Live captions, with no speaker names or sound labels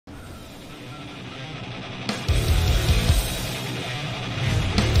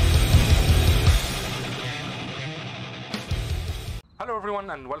Hello everyone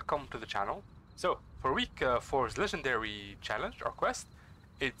and welcome to the channel. So, for week 4's legendary challenge or quest,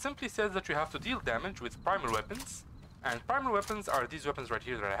 it simply says that you have to deal damage with primal weapons. And primal weapons are these weapons right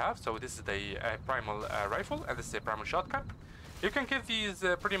here that I have. So this is the primal rifle and this is a primal shotgun. You can get these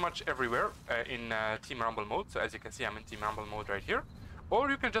pretty much everywhere in Team Rumble mode. So as you can see, I'm in Team Rumble mode right here. Or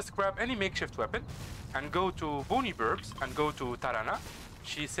you can just grab any makeshift weapon and go to Bony Burbs and go to Tarana.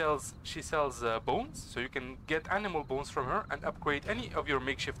 She sells bones, so you can get animal bones from her and upgrade any of your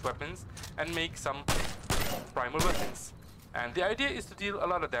makeshift weapons and make some primal weapons. And the idea is to deal a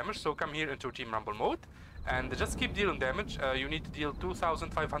lot of damage, so come here into Team Rumble mode and just keep dealing damage. You need to deal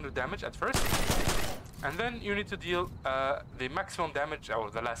 2,500 damage at first, and then you need to deal the maximum damage, or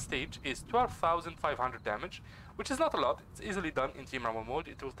the last stage is 12,500 damage, which is not a lot. It's easily done in Team Rumble mode.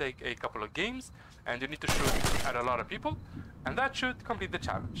 It will take a couple of games and you need to shoot at a lot of people, and that should complete the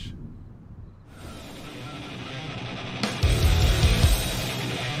challenge.